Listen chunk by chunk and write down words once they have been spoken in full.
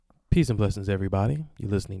Peace and blessings, everybody.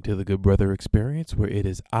 You're listening to the Good Brother Experience, where it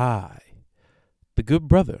is I, the Good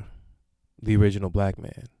Brother, the original black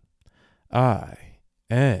man. I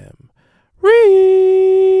am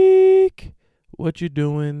Reek. What you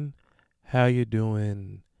doing? How you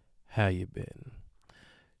doing? How you been?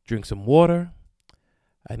 Drink some water.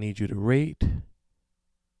 I need you to rate,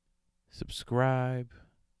 subscribe,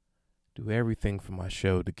 do everything for my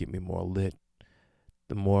show to get me more lit.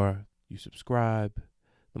 The more you subscribe,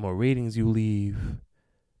 the more ratings you leave,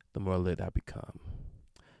 the more lit I become.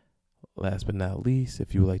 Last but not least,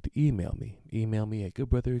 if you would like to email me at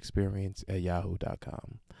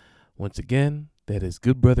goodbrotherexperience@yahoo.com. Once again, that is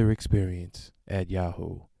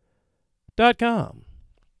goodbrotherexperience@yahoo.com.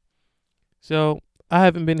 So, I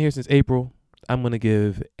haven't been here since April. I'm going to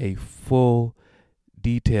give a full,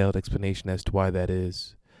 detailed explanation as to why that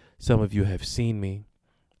is. Some of you have seen me,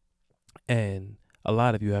 and a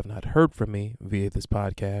lot of you have not heard from me via this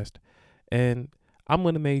podcast, and I'm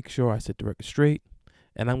going to make sure I set the record straight,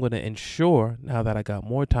 and I'm going to ensure, now that I got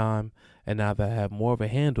more time and now that I have more of a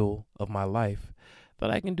handle of my life,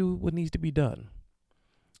 that I can do what needs to be done.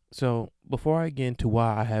 So before I get into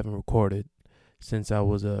why I haven't recorded since I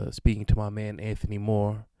was speaking to my man Anthony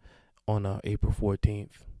Moore on April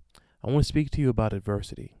 14th, I want to speak to you about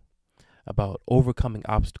adversity, about overcoming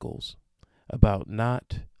obstacles, about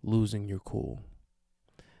not losing your cool.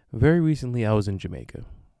 Very recently, I was in Jamaica.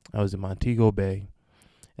 I was in Montego Bay,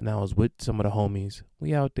 and I was with some of the homies.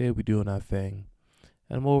 We out there, we doing our thing.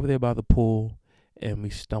 And I'm over there by the pool, and we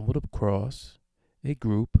stumbled across a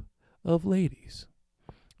group of ladies.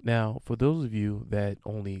 Now, for those of you that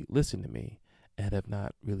only listen to me and have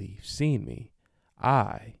not really seen me,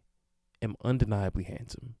 I am undeniably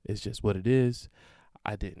handsome. It's just what it is.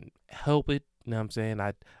 I didn't help it. You know what I'm saying?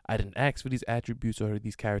 I didn't ask for these attributes or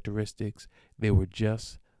these characteristics. They were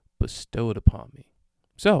just bestowed upon me.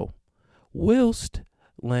 So, whilst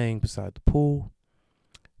laying beside the pool,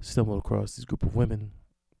 stumbled across this group of women,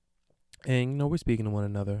 and we're speaking to one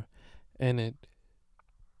another, and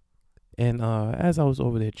as I was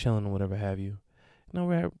over there chilling or whatever have you,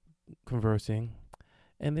 we're conversing,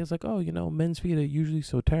 and there's like, oh, men's feet are usually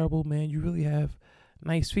so terrible, man. You really have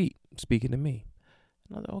nice feet. Speaking to me,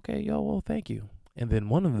 and I was like, okay, well, thank you. And then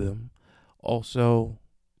one of them also,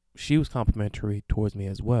 she was complimentary towards me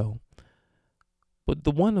as well. But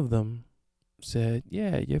the one of them said,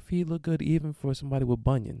 yeah, your feet look good even for somebody with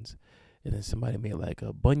bunions. And then somebody made like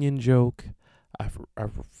a bunion joke. I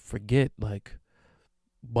forget, like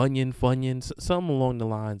bunion, funyuns, something along the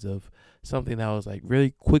lines of something that was like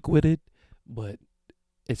really quick-witted, but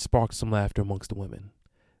it sparked some laughter amongst the women.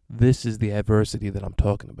 This is the adversity that I'm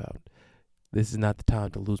talking about. This is not the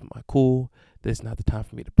time to lose my cool. This is not the time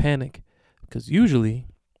for me to panic. Because usually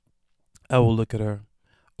I will look at her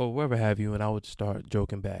or wherever have you, and I would start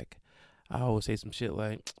joking back. I always say some shit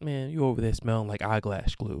like, man, you over there smelling like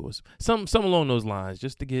eyeglass glue, or some along those lines,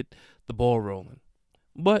 just to get the ball rolling.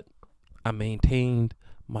 But I maintained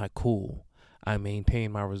my cool. I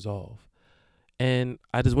maintained my resolve. And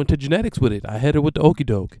I just went to genetics with it. I hit her with the okie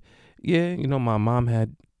doke. Yeah, my mom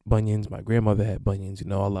had bunions. My grandmother had bunions. A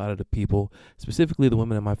lot of the people, specifically the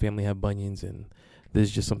women in my family, have bunions, and this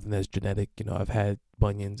is just something that's genetic. I've had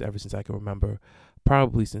bunions ever since I can remember,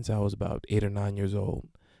 probably since I was about 8 or 9 years old.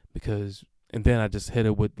 And then I just hit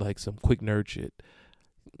it with like some quick nerd shit.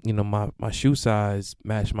 My shoe size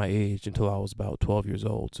matched my age until I was about 12 years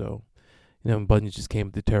old. So, bunions just came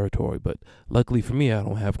with the territory. But luckily for me, I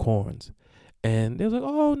don't have corns. And they was like,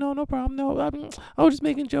 oh, no problem. No, I was just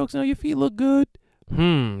making jokes. Your feet look good.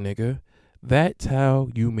 Nigga. That's how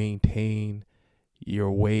you maintain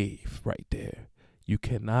your wave right there. You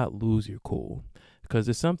cannot lose your cool. Because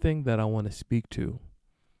there's something that I want to speak to.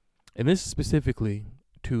 And this is specifically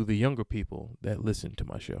to the younger people that listen to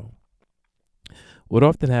my show. What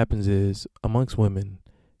often happens is, amongst women,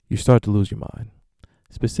 you start to lose your mind.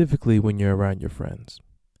 Specifically when you're around your friends.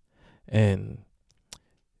 And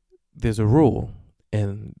there's a rule.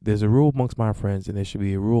 And there's a rule amongst my friends, and there should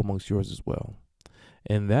be a rule amongst yours as well.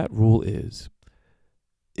 And that rule is,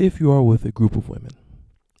 if you are with a group of women,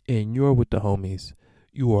 and you're with the homies,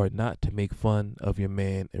 you are not to make fun of your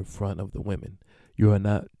man in front of the women. You are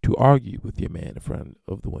not to argue with your man in front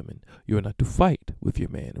of the women. You are not to fight with your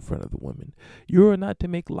man in front of the women. You are not to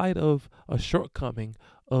make light of a shortcoming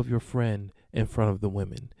of your friend in front of the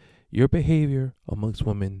women. Your behavior amongst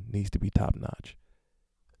women needs to be top notch.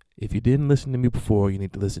 If you didn't listen to me before, you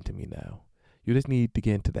need to listen to me now. You just need to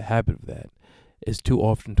get into the habit of that. It's too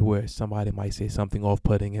often to where somebody might say something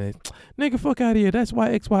off-putting and it's, nigga, fuck out of here. That's why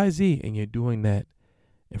XYZ. And you're doing that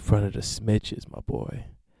in front of the smidges, my boy.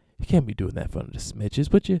 You can't be doing that in front of the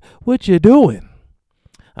smidges. What you doing?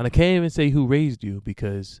 And I can't even say who raised you,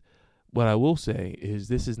 because what I will say is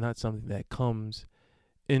this is not something that comes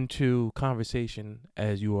into conversation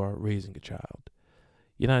as you are raising a child.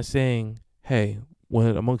 You're not saying, hey,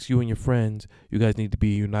 when amongst you and your friends, you guys need to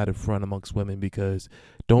be a united front amongst women, because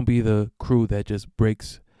don't be the crew that just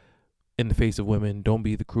breaks in the face of women. Don't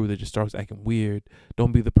be the crew that just starts acting weird.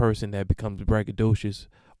 Don't be the person that becomes braggadocious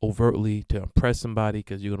overtly to impress somebody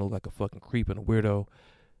because you're going to look like a fucking creep and a weirdo.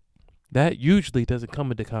 That usually doesn't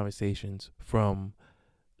come into conversations from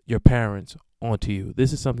your parents onto you.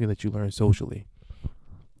 This is something that you learn socially.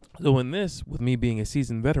 So in this, with me being a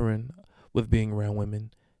seasoned veteran with being around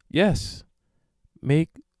women, yes, make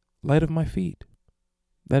light of my feet.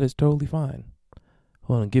 That is totally fine.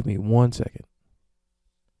 Hold on, give me 1 second.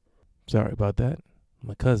 Sorry about that.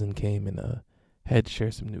 My cousin came and had to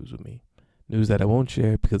share some news with me. News that I won't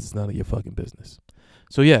share because it's none of your fucking business.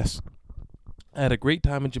 So yes, I had a great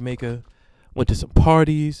time in Jamaica. Went to some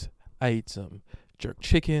parties. I ate some jerk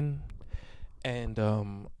chicken. And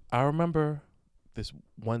I remember this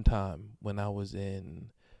one time when I was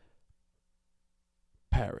in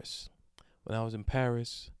Paris. When I was in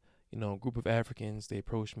Paris, a group of Africans, they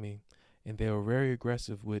approached me and they were very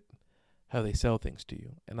aggressive with how they sell things to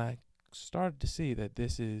you. And I started to see that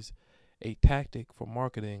this is a tactic for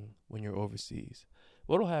marketing when you're overseas.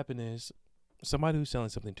 What'll happen is somebody who's selling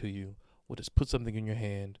something to you will just put something in your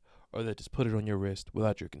hand, or they'll just put it on your wrist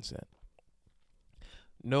without your consent.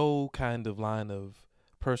 No kind of line of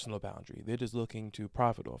personal boundary. They're just looking to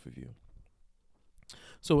profit off of you.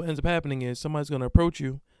 So what ends up happening is somebody's going to approach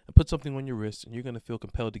you and put something on your wrist, and you're going to feel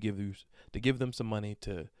compelled to give them some money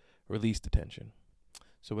to release the tension.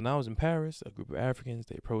 So when I was in Paris, a group of Africans,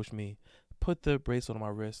 they approached me, put the bracelet on my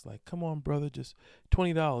wrist, like, come on, brother, just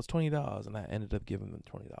 $20. And I ended up giving them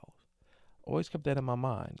 $20. Always kept that in my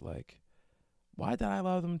mind. Like, why did I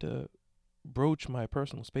allow them to broach my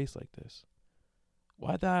personal space like this?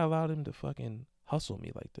 Why did I allow them to fucking hustle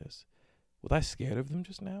me like this? Was I scared of them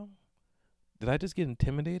just now? Did I just get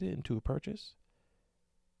intimidated into a purchase?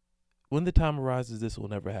 When the time arises, this will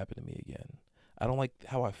never happen to me again. I don't like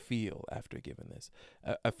how I feel after giving this.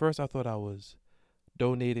 At first, I thought I was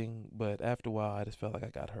donating, but after a while, I just felt like I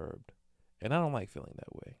got herbed. And I don't like feeling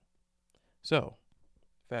that way. So,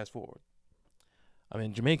 fast forward. I'm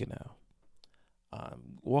in Jamaica now.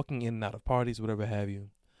 I'm walking in and out of parties, whatever have you,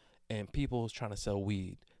 and people's trying to sell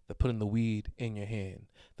weed. They're putting the weed in your hand.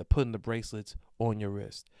 They're putting the bracelets on your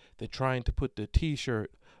wrist. They're trying to put the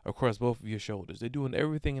T-shirt across both of your shoulders. They're doing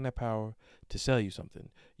everything in their power to sell you something.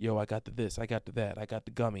 Yo, I got the this, I got the that, I got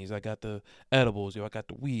the gummies, I got the edibles, yo, I got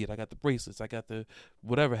the weed, I got the bracelets, I got the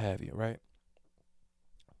whatever have you, right?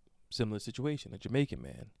 Similar situation. A Jamaican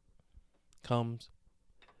man comes,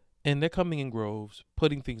 and they're coming in groves,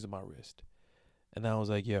 putting things on my wrist. And I was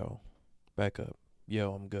like, yo, back up.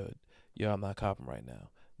 Yo, I'm good. Yo, I'm not copping right now.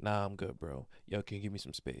 Nah, I'm good, bro. Yo, can you give me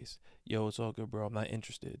some space? Yo, it's all good, bro. I'm not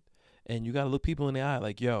interested. And you gotta look people in the eye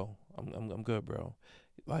like, yo, I'm good, bro.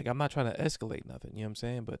 Like, I'm not trying to escalate nothing, you know what I'm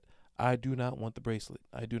saying? But I do not want the bracelet.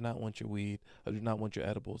 I do not want your weed. I do not want your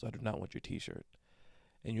edibles. I do not want your T-shirt.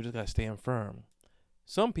 And you just gotta stand firm.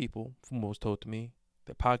 Some people, from what was told to me,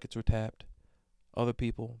 their pockets were tapped. Other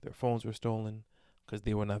people, their phones were stolen because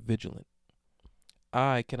they were not vigilant.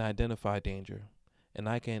 I can identify danger, and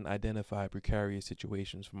I can identify precarious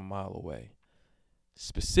situations from a mile away,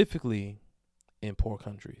 specifically in poor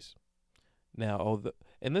countries. Now,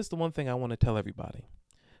 and this is the one thing I want to tell everybody.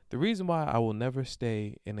 The reason why I will never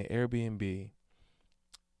stay in an Airbnb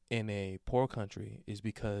in a poor country is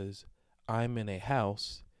because I'm in a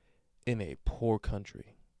house in a poor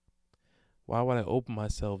country. Why would I open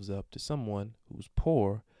myself up to someone who's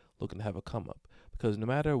poor looking to have a come up? Because no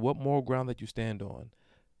matter what moral ground that you stand on,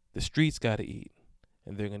 the streets got to eat.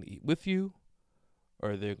 And they're going to eat with you,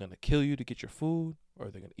 or they're going to kill you to get your food, or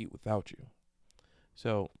they're going to eat without you.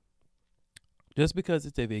 So, just because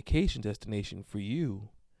it's a vacation destination for you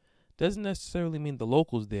doesn't necessarily mean the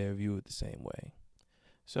locals there view it the same way.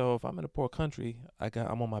 So if I'm in a poor country,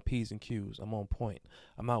 I'm on my P's and Q's. I'm on point.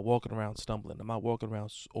 I'm not walking around stumbling. I'm not walking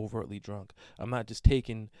around overtly drunk. I'm not just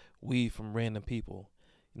taking weed from random people.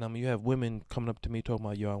 You have women coming up to me talking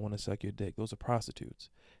about, yo, I want to suck your dick. Those are prostitutes.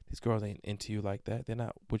 These girls ain't into you like that. They're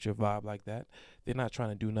not with your vibe like that. They're not trying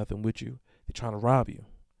to do nothing with you. They're trying to rob you.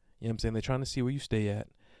 You know what I'm saying? They're trying to see where you stay at.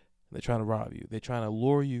 They're trying to rob you. They're trying to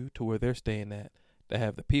lure you to where they're staying at, to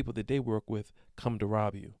have the people that they work with come to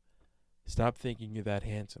rob you. Stop thinking you're that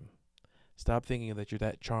handsome. Stop thinking that you're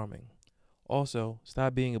that charming. Also,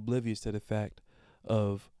 stop being oblivious to the fact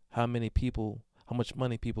of how much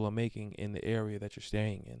money people are making in the area that you're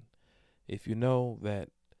staying in. If you know that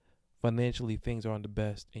financially things aren't the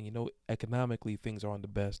best, and you know economically things aren't the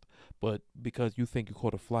best, but because you think you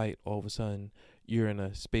caught a flight, all of a sudden you're in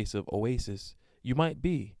a space of oasis. You might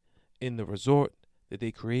be in the resort that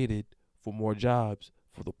they created for more jobs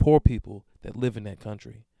for the poor people that live in that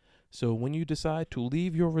country. So when you decide to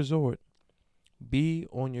leave your resort, be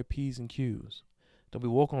on your P's and Q's. Don't be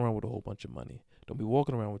walking around with a whole bunch of money. Don't be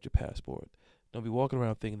walking around with your passport. Don't be walking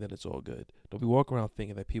around thinking that it's all good. Don't be walking around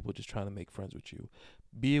thinking that people are just trying to make friends with you.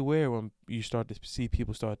 Be aware when you start to see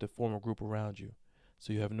people start to form a group around you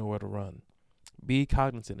so you have nowhere to run. Be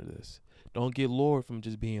cognizant of this. Don't get lured from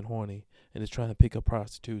just being horny and just trying to pick up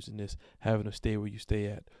prostitutes and just having to stay where you stay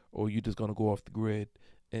at, or you just gonna go off the grid.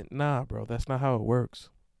 And nah, bro, that's not how it works.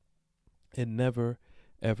 It never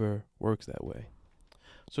ever works that way.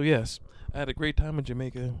 So yes, I had a great time in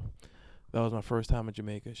Jamaica. That was my first time in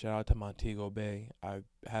Jamaica. Shout out to Montego Bay. I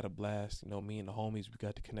had a blast. You know, me and the homies, we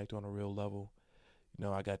got to connect on a real level. You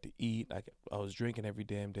know, I got to eat. I was drinking every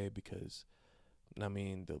damn day because, I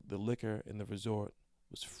mean, the liquor in the resort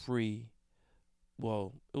was free.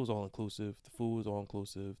 Well, it was all inclusive. The food was all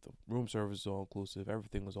inclusive. The room service was all inclusive.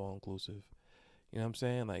 Everything was all inclusive. You know what I'm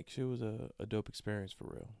saying? Like, shit was a dope experience for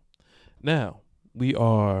real. Now, we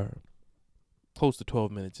are close to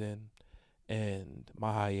 12 minutes in, and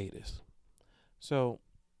my hiatus. So,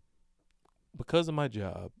 because of my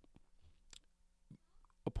job,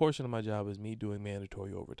 a portion of my job is me doing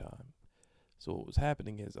mandatory overtime. So what was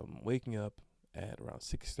happening is I'm waking up at around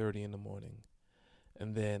 6:30 in the morning,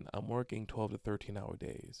 and then I'm working 12 to 13-hour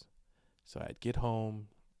days. So I'd get home,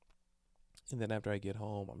 and then after I get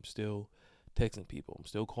home, I'm still texting people, I'm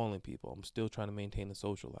still calling people, I'm still trying to maintain a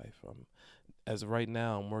social life. As of right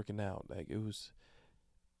now, I'm working out. Like it was.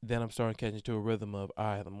 Then I'm starting catching to a rhythm of, all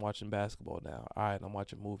right, I'm watching basketball now. All right, I'm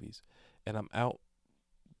watching movies, and I'm out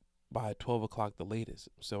by 12 o'clock the latest.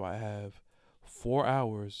 So I have 4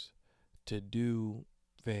 hours to do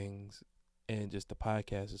things, and just the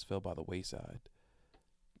podcast just fell by the wayside.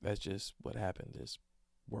 That's just what happened. Just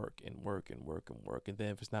work and work and work and work. And then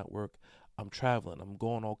if it's not work, I'm traveling. I'm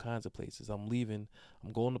going all kinds of places. I'm leaving.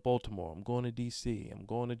 I'm going to Baltimore. I'm going to D.C. I'm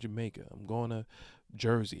going to Jamaica. I'm going to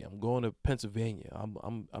Jersey. I'm going to Pennsylvania.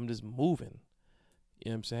 I'm just moving.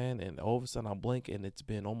 You know what I'm saying? And all of a sudden I blink, and it's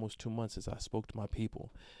been almost 2 months since I spoke to my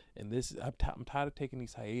people. And I'm tired of taking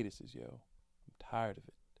these hiatuses, yo. I'm tired of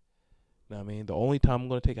it. You know what I mean? The only time I'm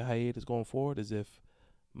going to take a hiatus going forward is if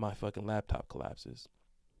my fucking laptop collapses.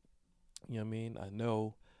 You know what I mean? I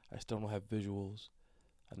know I still don't have visuals.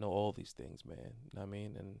 I know all these things, man. You know what I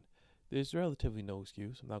mean? And there's relatively no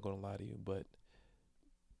excuse. I'm not going to lie to you, but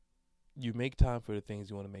you make time for the things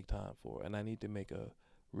you want to make time for. And I need to make a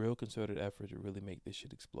real concerted effort to really make this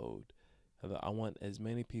shit explode. I want as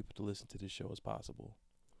many people to listen to this show as possible.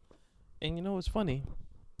 And you know what's funny?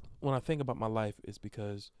 When I think about my life, it's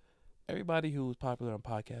because everybody who is popular on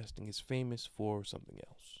podcasting is famous for something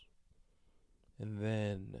else. And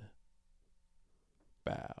then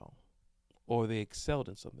bow. Or they excelled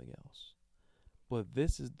in something else. But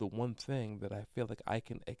this is the one thing that I feel like I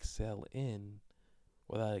can excel in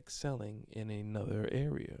without excelling in another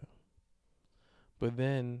area. But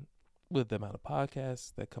then, with the amount of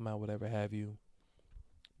podcasts that come out, whatever have you,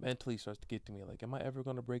 mentally starts to get to me like, am I ever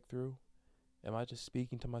going to break through? Am I just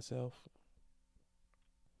speaking to myself?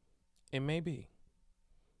 It may be.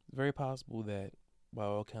 It's very possible that, by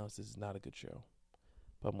all accounts, this is not a good show.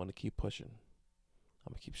 But I'm going to keep pushing.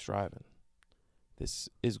 I'm going to keep striving. This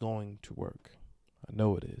is going to work. I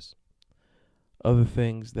know it is. Other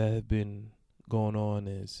things that have been going on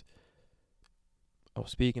is I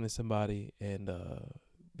was speaking to somebody, and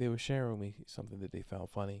they were sharing with me something that they found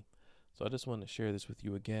funny. So I just wanted to share this with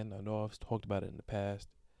you again. I know I've talked about it in the past,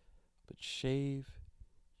 but shave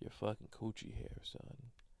your fucking coochie hair, son.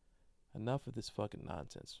 Enough of this fucking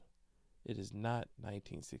nonsense. It is not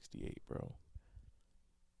 1968, bro.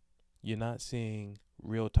 You're not seeing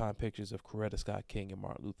real-time pictures of Coretta Scott King and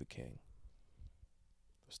Martin Luther King.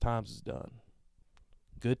 Those times is done.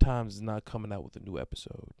 Good Times is not coming out with a new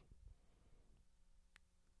episode.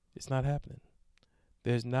 It's not happening.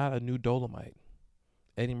 There's not a new Dolomite.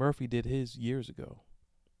 Eddie Murphy did his years ago.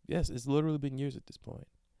 Yes, it's literally been years at this point.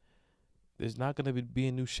 There's not going to be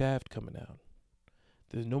a new Shaft coming out.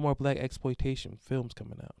 There's no more black exploitation films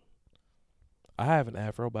coming out. I have an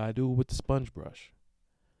afro, but I do it with the sponge brush.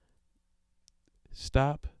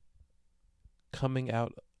 Stop coming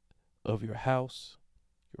out of your house,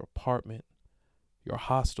 your apartment, your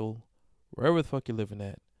hostel, wherever the fuck you're living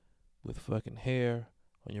at, with fucking hair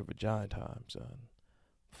on your vagina time, son.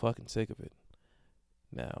 Fucking sick of it.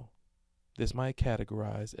 Now, this might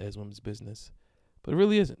categorize as women's business, but it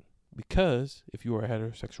really isn't. Because if you are a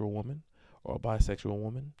heterosexual woman or a bisexual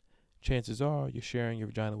woman, chances are you're sharing your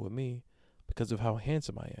vagina with me because of how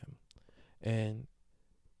handsome I am. And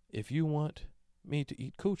if you want me to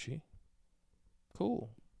eat coochie,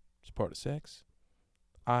 cool. It's part of sex.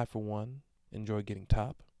 I, for one, enjoy getting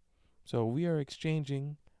top. So we are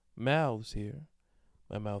exchanging mouths here.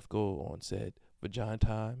 My mouth go on said vagina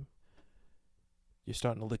time. You're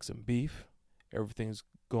starting to lick some beef. Everything's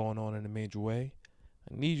going on in a major way.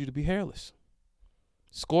 I need you to be hairless.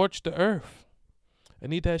 Scorch the earth. I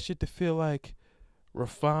need that shit to feel like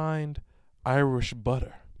refined Irish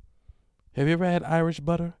butter. Have you ever had Irish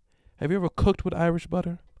butter? Have you ever cooked with Irish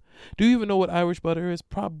butter? Do you even know what Irish butter is?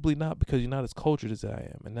 Probably not, because you're not as cultured as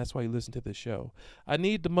I am, and that's why you listen to this show. I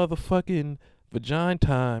need the motherfucking vagina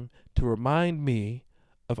time to remind me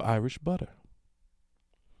of Irish butter.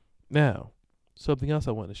 Now, something else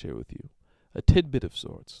I want to share with you. A tidbit of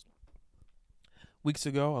sorts. Weeks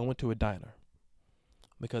ago, I went to a diner,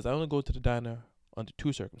 because I only go to the diner under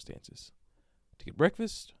two circumstances: to get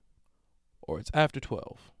breakfast, or it's after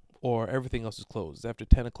 12, or everything else is closed. It's after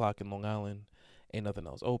 10 o'clock in Long Island, ain't nothing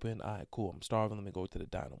else open. All right, cool, I'm starving, let me go to the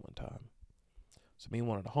diner one time. So me and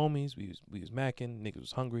one of the homies, we was macking, niggas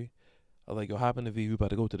was hungry. I was like, yo, hop in the V, we about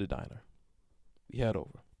to go to the diner. We head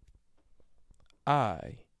over.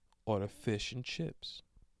 I order fish and chips,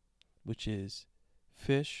 which is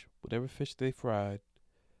fish, whatever fish they fried,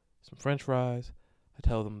 some french fries. I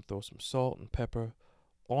tell them to throw some salt and pepper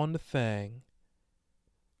on the thing.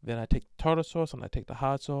 Then I take the tartar sauce and I take the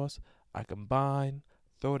hot sauce. I combine,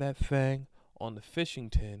 throw that thing on the fishing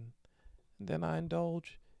tin. And then I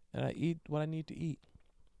indulge and I eat what I need to eat.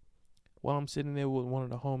 While I'm sitting there with one of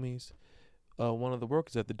the homies, one of the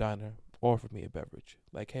workers at the diner offered me a beverage.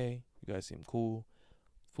 Like, hey, you guys seem cool.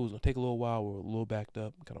 Food's gonna take a little while. We're a little backed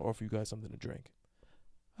up. Can I offer you guys something to drink?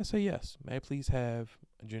 I say yes. May I please have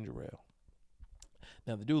a ginger ale?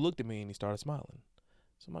 Now the dude looked at me and he started smiling.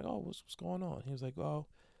 So I'm like, oh, what's going on? He was like, oh,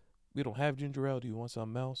 we don't have ginger ale. Do you want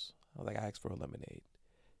something else? I was like, I asked for a lemonade.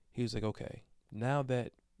 He was like, okay, now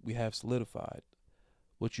that we have solidified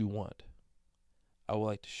what you want, I would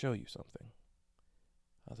like to show you something.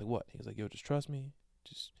 I was like, what? He was like, yo, just trust me.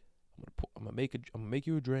 I'm gonna make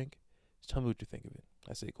you a drink. Just tell me what you think of it.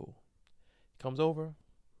 I say, cool. He comes over,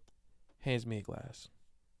 hands me a glass.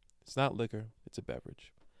 It's not liquor, it's a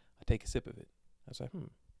beverage. I take a sip of it. I was like,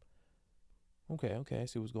 okay, I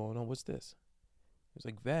see what's going on. What's this? He was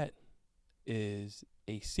like, that is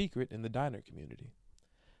a secret in the diner community.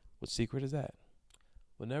 What secret is that?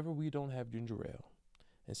 Whenever we don't have ginger ale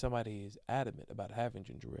and somebody is adamant about having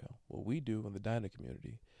ginger ale, what we do in the diner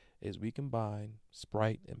community is we combine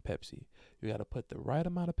Sprite and Pepsi. You got to put the right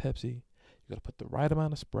amount of Pepsi. You got to put the right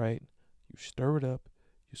amount of Sprite. You stir it up.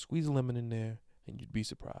 You squeeze a lemon in there, and you'd be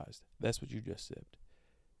surprised. That's what you just sipped.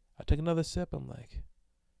 I took another sip. I'm like,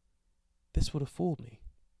 this would have fooled me.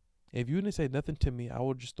 If you didn't say nothing to me, I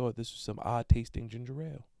would have just thought this was some odd tasting ginger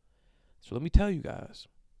ale. So let me tell you guys,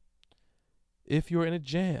 if you're in a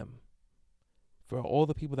jam, for all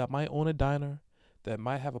the people that might own a diner, that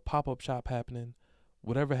might have a pop-up shop happening,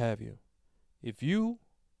 whatever have you, if you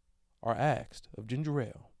are asked of ginger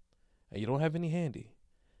ale and you don't have any handy,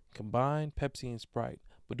 combine Pepsi and Sprite,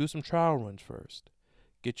 but do some trial runs first.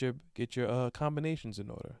 Get your combinations in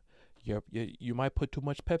order. You might put too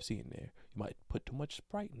much Pepsi in there. You might put too much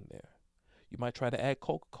Sprite in there. You might try to add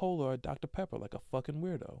Coca-Cola or Dr. Pepper like a fucking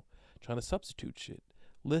weirdo, trying to substitute shit.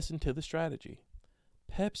 Listen to the strategy.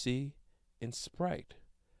 Pepsi and Sprite.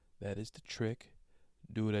 That is the trick.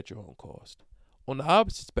 Do it at your own cost. On the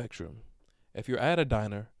opposite spectrum, if you're at a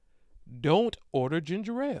diner, don't order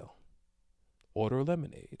ginger ale. Order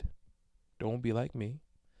lemonade. Don't be like me.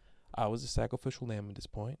 I was a sacrificial lamb at this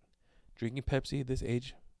point. Drinking Pepsi at this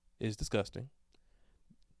age is disgusting.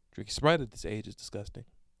 Drinking Sprite at this age is disgusting.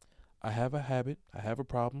 I have a habit. I have a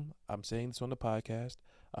problem. I'm saying this on the podcast.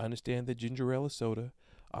 I understand that ginger ale is soda.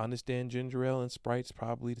 I understand ginger ale and Sprite's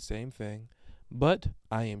probably the same thing. But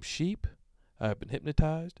I am sheep. I have been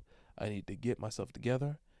hypnotized. I need to get myself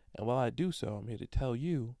together. And while I do so, I'm here to tell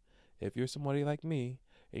you, if you're somebody like me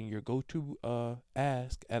and your go-to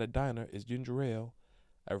ask at a diner is ginger ale,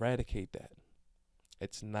 eradicate that.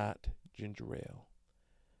 It's not ginger ale.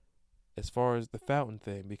 As far as the fountain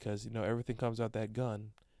thing, because, everything comes out that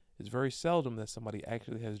gun, it's very seldom that somebody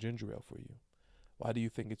actually has ginger ale for you. Why do you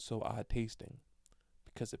think it's so odd tasting?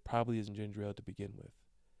 Because it probably isn't ginger ale to begin with.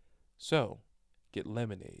 So, get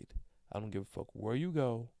lemonade. I don't give a fuck where you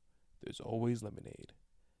go. There's always lemonade.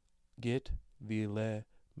 Get the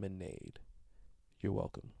lemonade. You're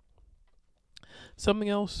welcome. Something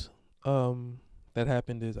else that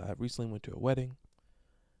happened is I recently went to a wedding.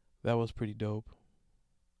 That was pretty dope.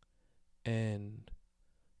 And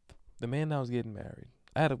the man that was getting married,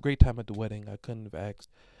 I had a great time at the wedding. I couldn't have asked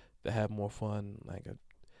to have more fun. Like I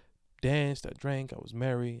danced, I drank, I was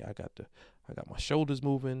merry. I got my shoulders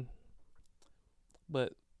moving.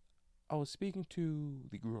 But I was speaking to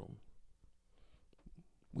the groom.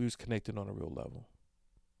 We was connected on a real level.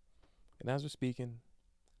 And as we're speaking,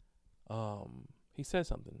 he said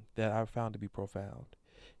something that I found to be profound.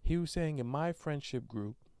 He was saying, in my friendship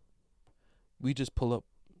group, we just pull up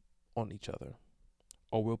on each other,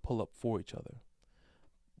 or we'll pull up for each other.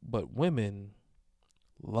 But women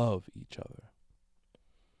love each other.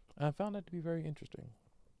 And I found that to be very interesting.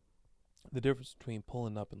 The difference between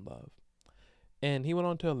pulling up and love. And he went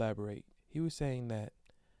on to elaborate. He was saying that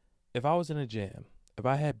if I was in a jam, if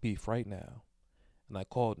I had beef right now, and I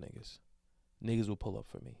called niggas, niggas would pull up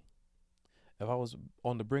for me. If I was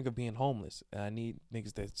on the brink of being homeless and I need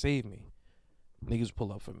niggas that save me, niggas would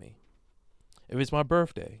pull up for me. If it's my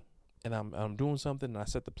birthday and I'm doing something and I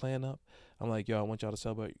set the plan up, I'm like, yo, I want y'all to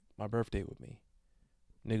celebrate my birthday with me.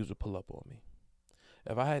 Niggas would pull up on me.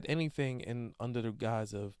 If I had anything in under the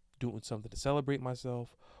guise of doing something to celebrate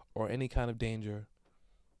myself or any kind of danger,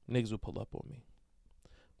 niggas would pull up on me.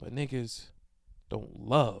 But niggas don't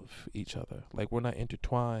love each other. Like, we're not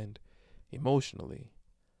intertwined emotionally.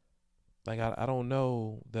 Like, I don't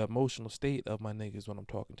know the emotional state of my niggas when I'm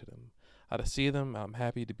talking to them. I just see them, I'm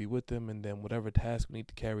happy to be with them, and then whatever task we need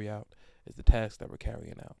to carry out is the task that we're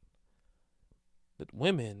carrying out. But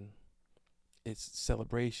women, it's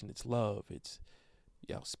celebration, it's love, it's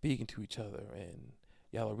y'all speaking to each other, and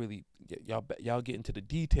y'all are really y'all get into the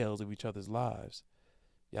details of each other's lives.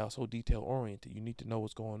 Y'all so detail oriented. You need to know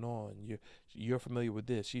what's going on. You're familiar with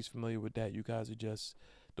this. She's familiar with that. You guys are just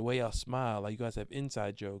the way y'all smile. Like, you guys have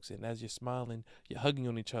inside jokes, and as you're smiling, you're hugging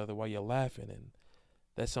on each other while you're laughing, and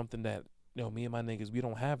that's something that me and my niggas, we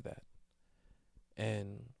don't have that,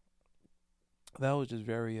 and that was just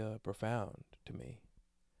very profound to me.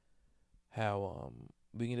 How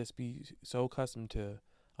we can just be so accustomed to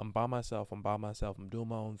I'm by myself, I'm doing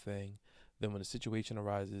my own thing. Then when the situation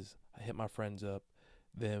arises, I hit my friends up.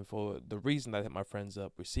 Then for the reason I hit my friends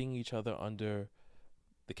up, we're seeing each other under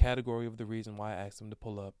the category of the reason why I asked them to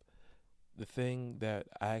pull up. The thing that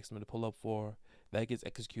I asked them to pull up for, that gets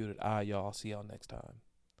executed. Y'all, I'll see y'all next time.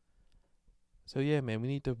 So yeah, man, we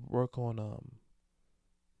need to work on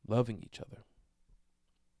loving each other.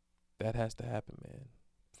 That has to happen, man.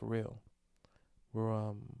 For real.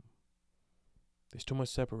 We're there's too much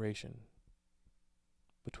separation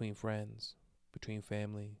between friends, between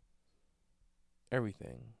family,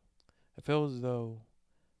 everything. I feel as though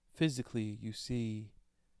physically you see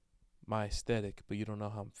my aesthetic, but you don't know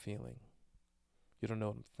how I'm feeling. You don't know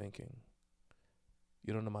what I'm thinking.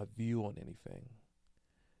 You don't know my view on anything.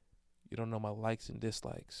 You don't know my likes and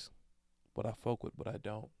dislikes, what I fuck with, what I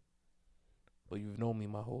don't. But you've known me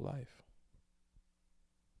my whole life.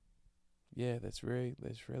 Yeah, that's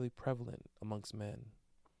really prevalent amongst men.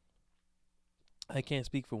 I can't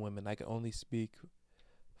speak for women. I can only speak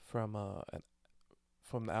from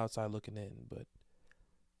from the outside looking in. But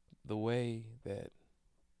the way that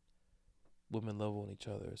women love on each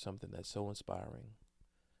other is something that's so inspiring,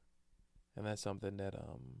 and that's something that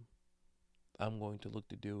I'm going to look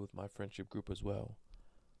to do with my friendship group as well.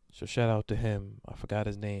 So shout out to him. I forgot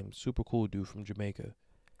his name. Super cool dude from Jamaica.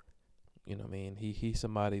 You know what I mean? He's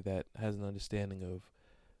somebody that has an understanding of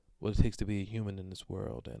what it takes to be a human in this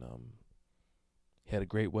world, and he had a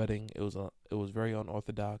great wedding. It was very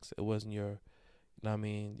unorthodox. It wasn't your, you know what I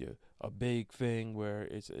mean, your a big thing where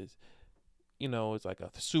it's like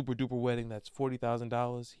a super duper wedding that's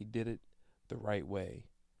 $40,000. He did it the right way.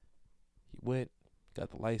 He went,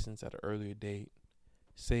 got the license at an earlier date,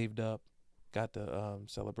 saved up, got the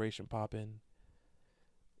celebration popping.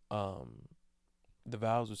 The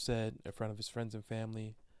vows were said in front of his friends and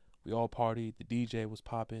family. We all partied. The DJ was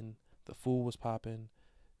popping. The food was popping.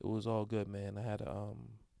 It was all good, man. I had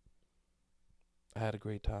a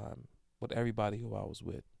great time with everybody who I was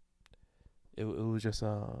with. It was just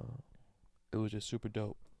super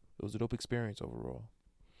dope. It was a dope experience overall.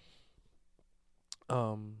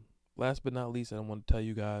 Last but not least, I want to tell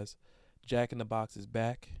you guys, Jack in the Box is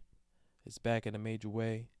back. It's back in a major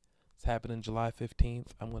way. It's happening July 15th.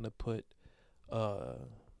 I'm gonna put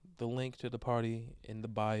the link to the party in the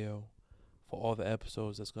bio for all the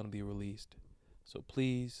episodes that's gonna be released. So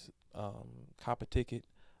please, cop a ticket.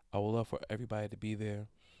 I would love for everybody to be there.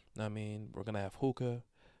 I mean, we're gonna have hookah.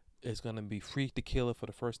 It's gonna be free tequila for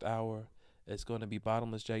the first hour. It's gonna be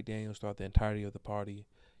bottomless Jack Daniels throughout the entirety of the party.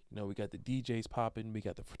 We got the DJs popping, we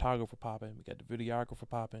got the photographer popping, we got the videographer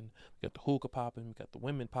popping, we got the hookah popping, we got the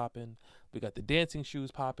women popping, we got the dancing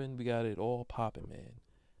shoes popping, we got it all popping, man.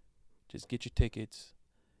 Just get your tickets.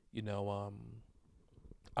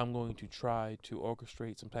 I'm going to try to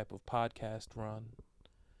orchestrate some type of podcast run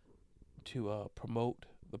to promote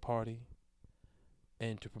the party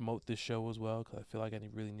and to promote this show as well, because I feel like I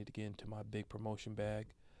really need to get into my big promotion bag.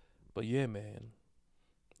 But yeah, man,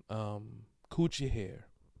 cooch your hair,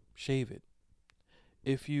 shave it.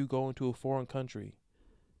 If you go into a foreign country,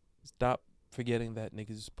 stop forgetting that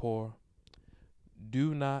niggas is poor.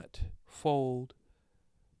 Do not fold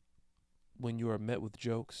when you are met with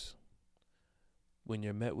jokes, when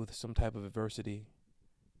you're met with some type of adversity.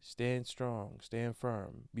 Stand strong, stand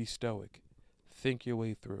firm, be stoic, think your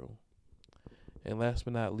way through. And last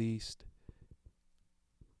but not least,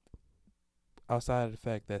 outside of the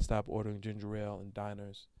fact that stop ordering ginger ale in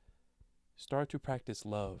diners, start to practice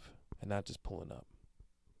love and not just pulling up.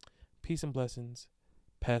 Peace and blessings,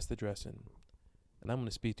 pass the dressing, and I'm going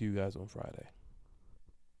to speak to you guys on Friday.